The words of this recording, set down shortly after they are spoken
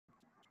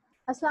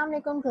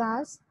Assalamu alaikum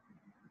class.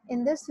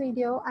 In this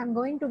video, I'm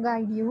going to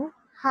guide you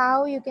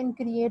how you can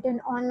create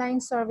an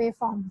online survey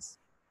forms.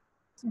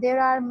 There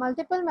are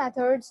multiple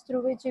methods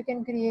through which you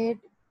can create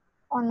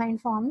online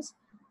forms,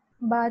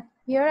 but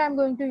here I'm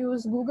going to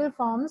use Google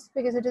Forms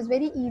because it is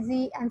very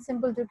easy and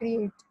simple to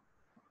create.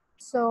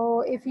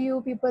 So if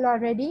you people are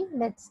ready,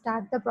 let's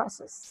start the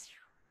process.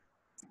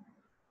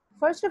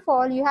 First of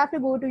all, you have to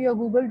go to your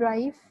Google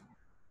Drive.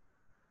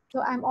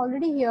 So I'm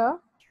already here,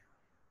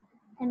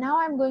 and now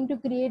I'm going to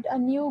create a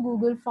new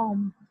Google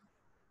form.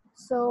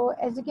 So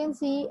as you can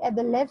see at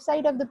the left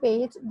side of the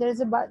page, there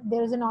is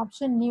an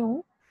option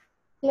new.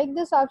 Click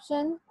this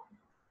option.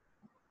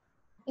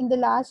 In the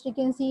last, you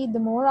can see the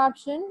more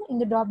option in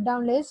the drop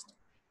down list.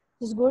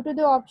 Just go to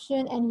the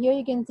option and here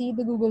you can see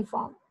the Google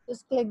form.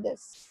 Just click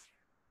this.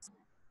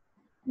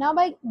 Now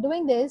by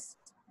doing this,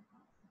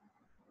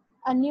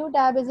 a new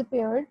tab is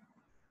appeared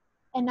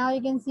and now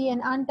you can see an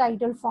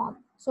untitled form.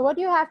 So what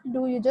you have to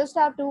do, you just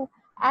have to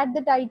add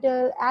the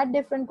title, add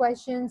different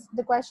questions,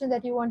 the question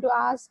that you want to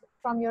ask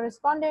from your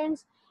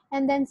respondents,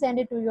 and then send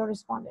it to your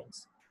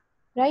respondents,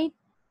 right?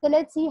 So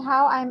let's see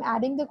how I'm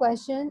adding the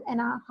question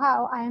and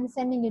how I am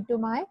sending it to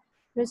my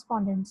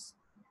respondents.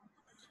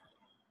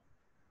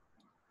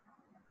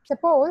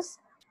 Suppose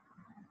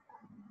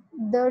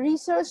the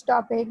research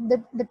topic,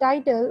 the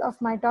title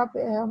of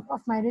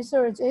my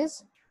research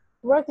is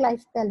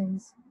work-life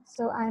balance.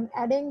 So I'm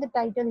adding the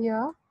title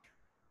here.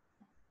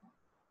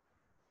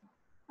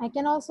 I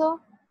can also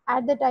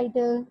add the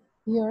title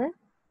here.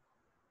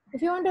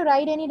 If you want to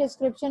write any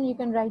description, you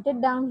can write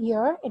it down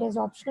here. It is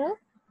optional.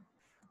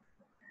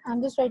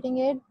 I'm just writing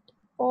it.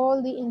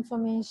 All the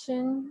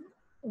information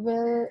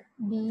will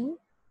be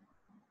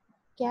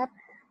kept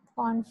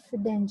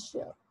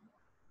confidential.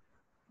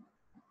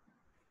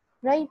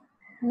 Right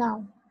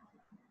now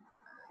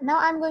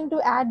I'm going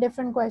to add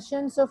different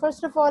questions. So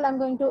first of all, I'm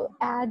going to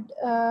add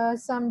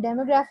some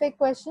demographic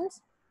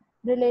questions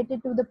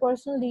related to the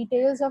personal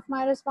details of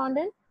my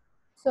respondent.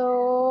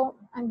 So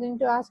I'm going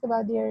to ask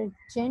about their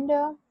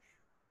gender.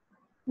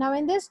 Now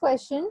in this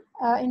question,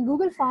 in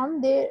Google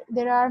Form,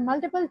 there are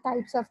multiple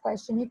types of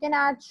question. You can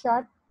add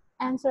short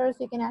answers,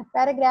 you can add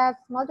paragraphs,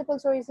 multiple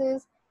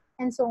choices,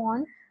 and so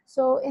on.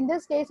 So in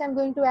this case, I'm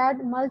going to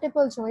add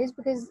multiple choice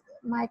because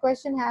my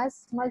question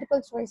has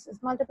multiple choices,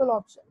 multiple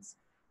options.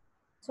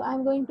 So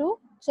I'm going to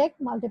check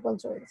multiple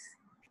choice.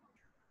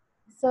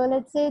 So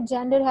let's say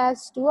gender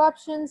has two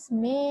options,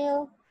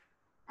 male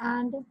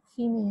and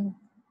female.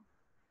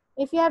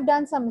 If you have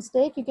done some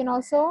mistake, you can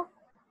also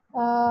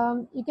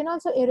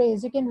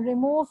erase. You can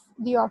remove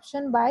the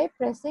option by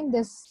pressing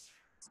this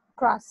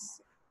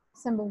cross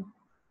symbol.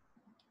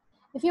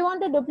 If you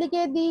want to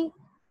duplicate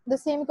the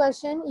same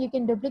question, you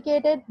can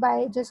duplicate it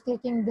by just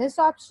clicking this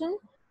option.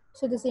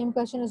 So the same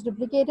question is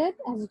duplicated,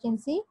 as you can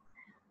see.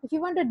 If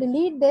you want to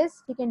delete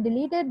this, you can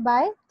delete it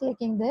by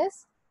clicking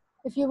this.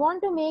 If you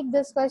want to make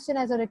this question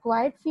as a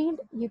required field,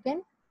 you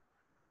can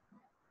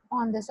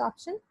on this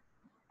option.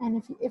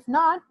 And if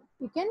not,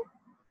 you can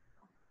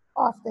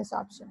off this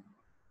option.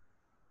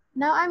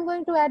 Now I'm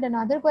going to add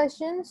another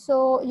question.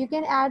 So you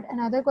can add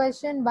another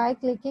question by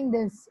clicking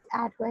this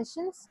add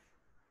questions.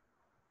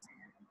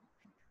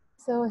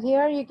 So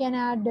here you can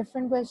add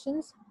different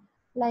questions,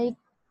 like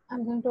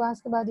I'm going to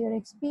ask about your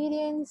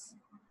experience,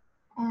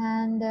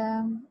 and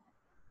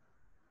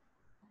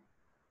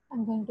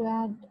I'm going to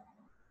add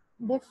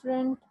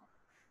different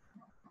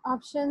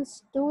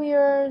options, 2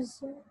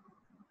 years,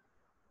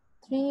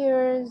 3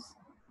 years,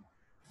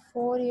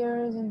 4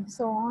 years, and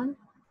so on.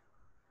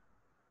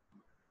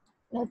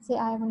 Let's say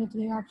I have only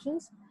 3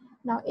 options.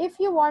 Now if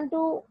you want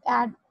to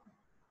add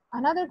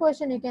another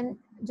question, you can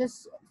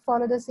just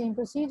follow the same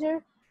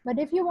procedure. But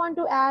if you want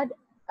to add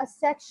a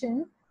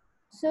section,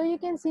 so you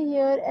can see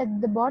here at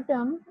the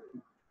bottom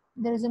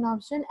there is an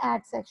option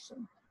add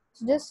section.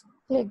 So just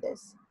click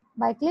this.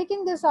 By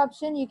clicking this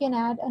option, you can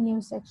add a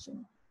new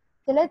section.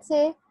 So let's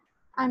say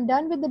I'm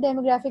done with the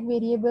demographic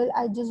variable.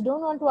 I just don't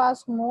want to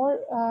ask more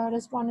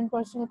respondent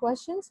personal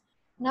questions.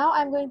 Now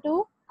I'm going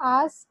to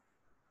ask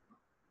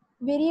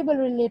variable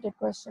related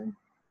question.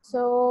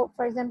 So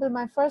for example,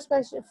 my first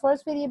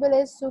variable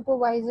is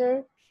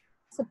supervisor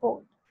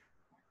support.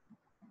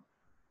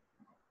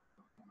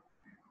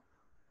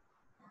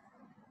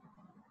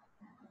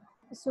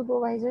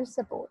 Supervisor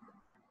support.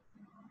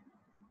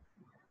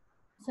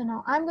 So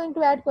now I'm going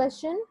to add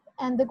question,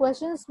 and the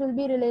questions will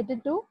be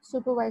related to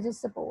supervisor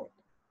support.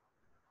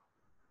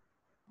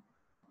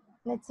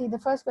 Let's see, the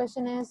first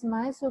question is,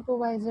 my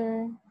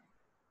supervisor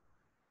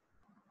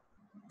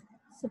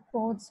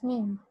supports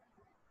me.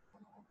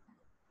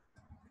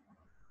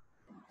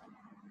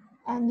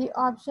 And the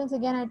options,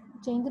 again,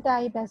 I change the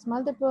type as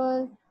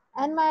multiple,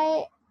 and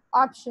my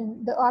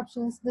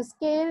the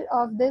scale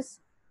of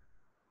this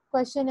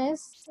question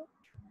is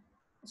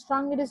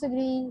strongly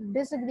disagree,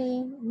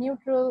 disagree,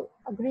 neutral,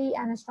 agree,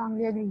 and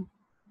strongly agree.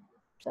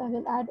 So I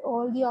will add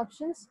all the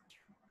options.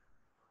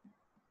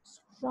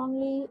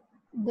 Strongly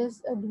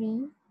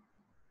disagree,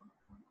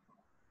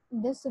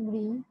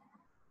 disagree,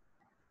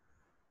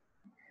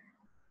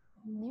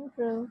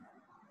 neutral,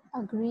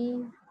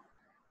 agree,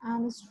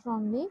 and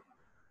strongly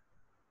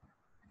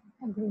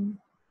agree.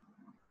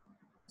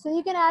 So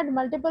you can add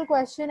multiple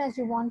questions as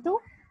you want to.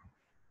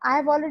 I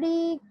have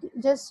already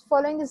just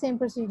following the same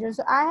procedure.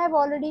 So I have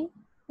already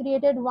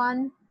created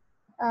one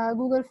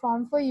Google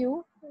form for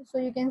you. So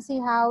you can see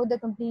how the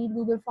complete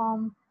Google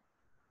form,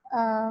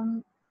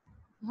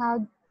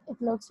 how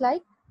it looks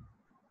like.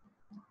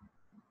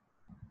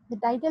 The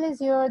title is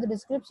here, the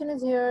description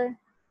is here.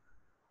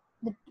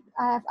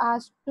 I have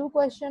asked 2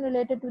 questions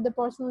related to the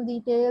personal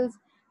details,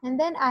 and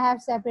then I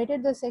have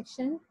separated the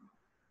section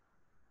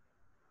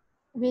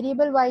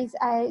variable wise.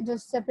 I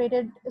just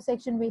separated a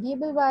section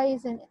variable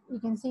wise, and you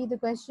can see the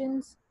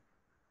questions.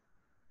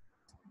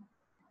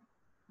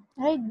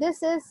 Right,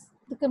 this is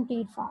the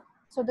complete form.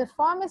 So the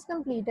form is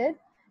completed.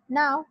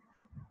 Now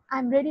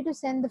I'm ready to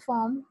send the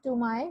form to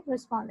my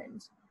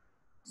respondents.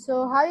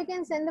 So how you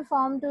can send the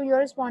form to your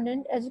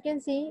respondent, as you can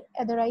see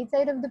at the right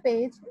side of the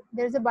page,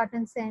 there's a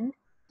button send.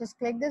 Just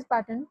click this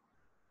button.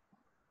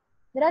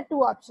 There are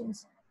 2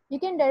 options. You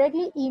can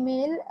directly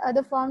email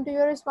the form to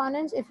your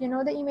respondents. If you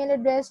know the email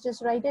address,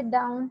 just write it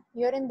down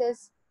here in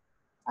this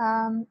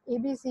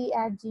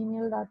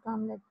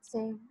abc@gmail.com. Let's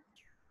say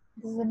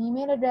this is an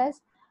email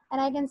address,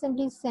 and I can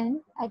simply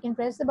send. I can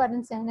press the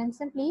button send, and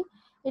simply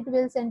it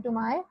will send to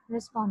my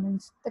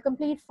respondents the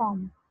complete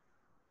form.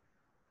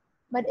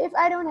 But if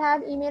I don't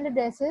have email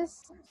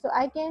addresses, so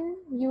I can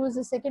use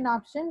the second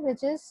option,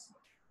 which is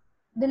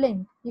the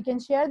link. You can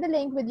share the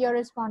link with your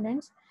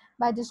respondents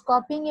by just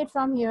copying it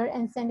from here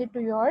and send it to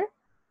your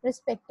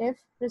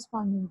respective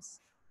respondents.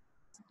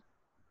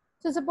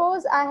 So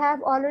suppose I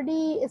have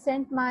already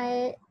sent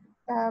my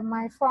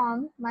my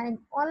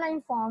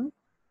online form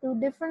to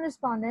different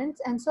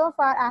respondents, and so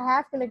far I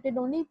have collected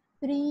only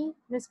 3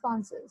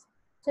 responses.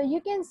 So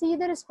you can see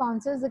the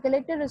responses, the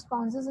collected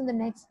responses in the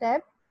next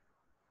step.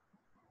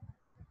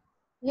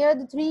 Here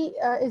the 3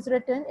 is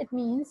written. It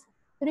means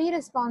 3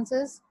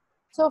 responses.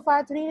 So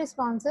far 3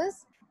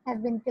 responses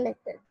have been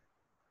collected.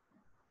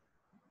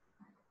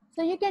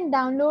 So you can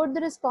download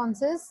the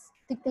responses,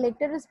 the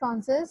collected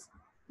responses,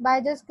 by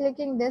just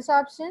clicking this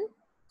option.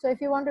 So if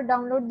you want to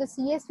download the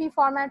CSV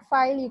format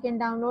file, you can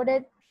download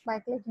it by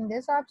clicking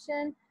this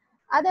option.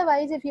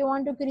 Otherwise, if you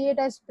want to create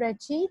a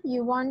spreadsheet,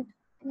 you want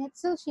an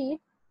Excel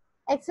sheet,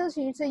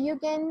 so you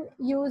can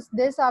use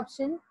this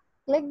option.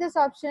 Click this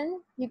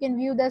option, you can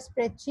view the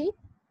spreadsheet.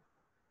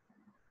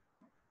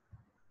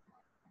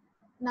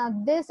 Now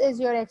this is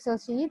your Excel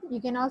sheet. You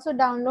can also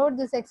download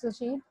this Excel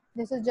sheet.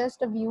 This is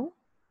just a view.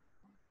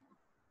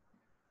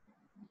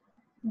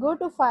 Go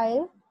to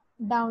file,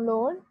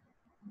 download,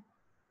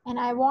 and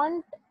I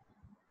want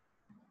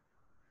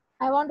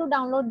to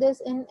download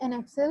this in an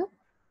Excel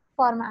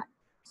format.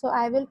 So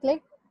I will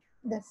click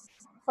this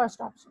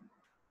first option.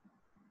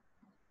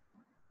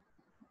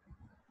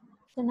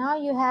 So now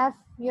you have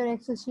your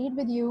Excel sheet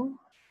with you.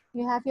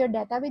 You have your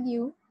data with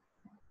you.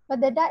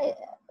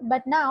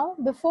 But now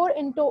before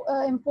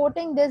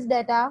importing this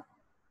data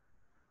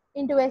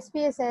into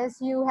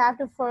SPSS, you have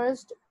to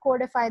first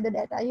codify the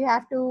data. You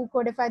have to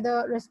codify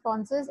the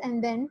responses,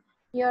 and then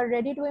you are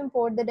ready to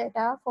import the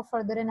data for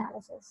further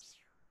analysis.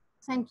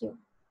 Thank you.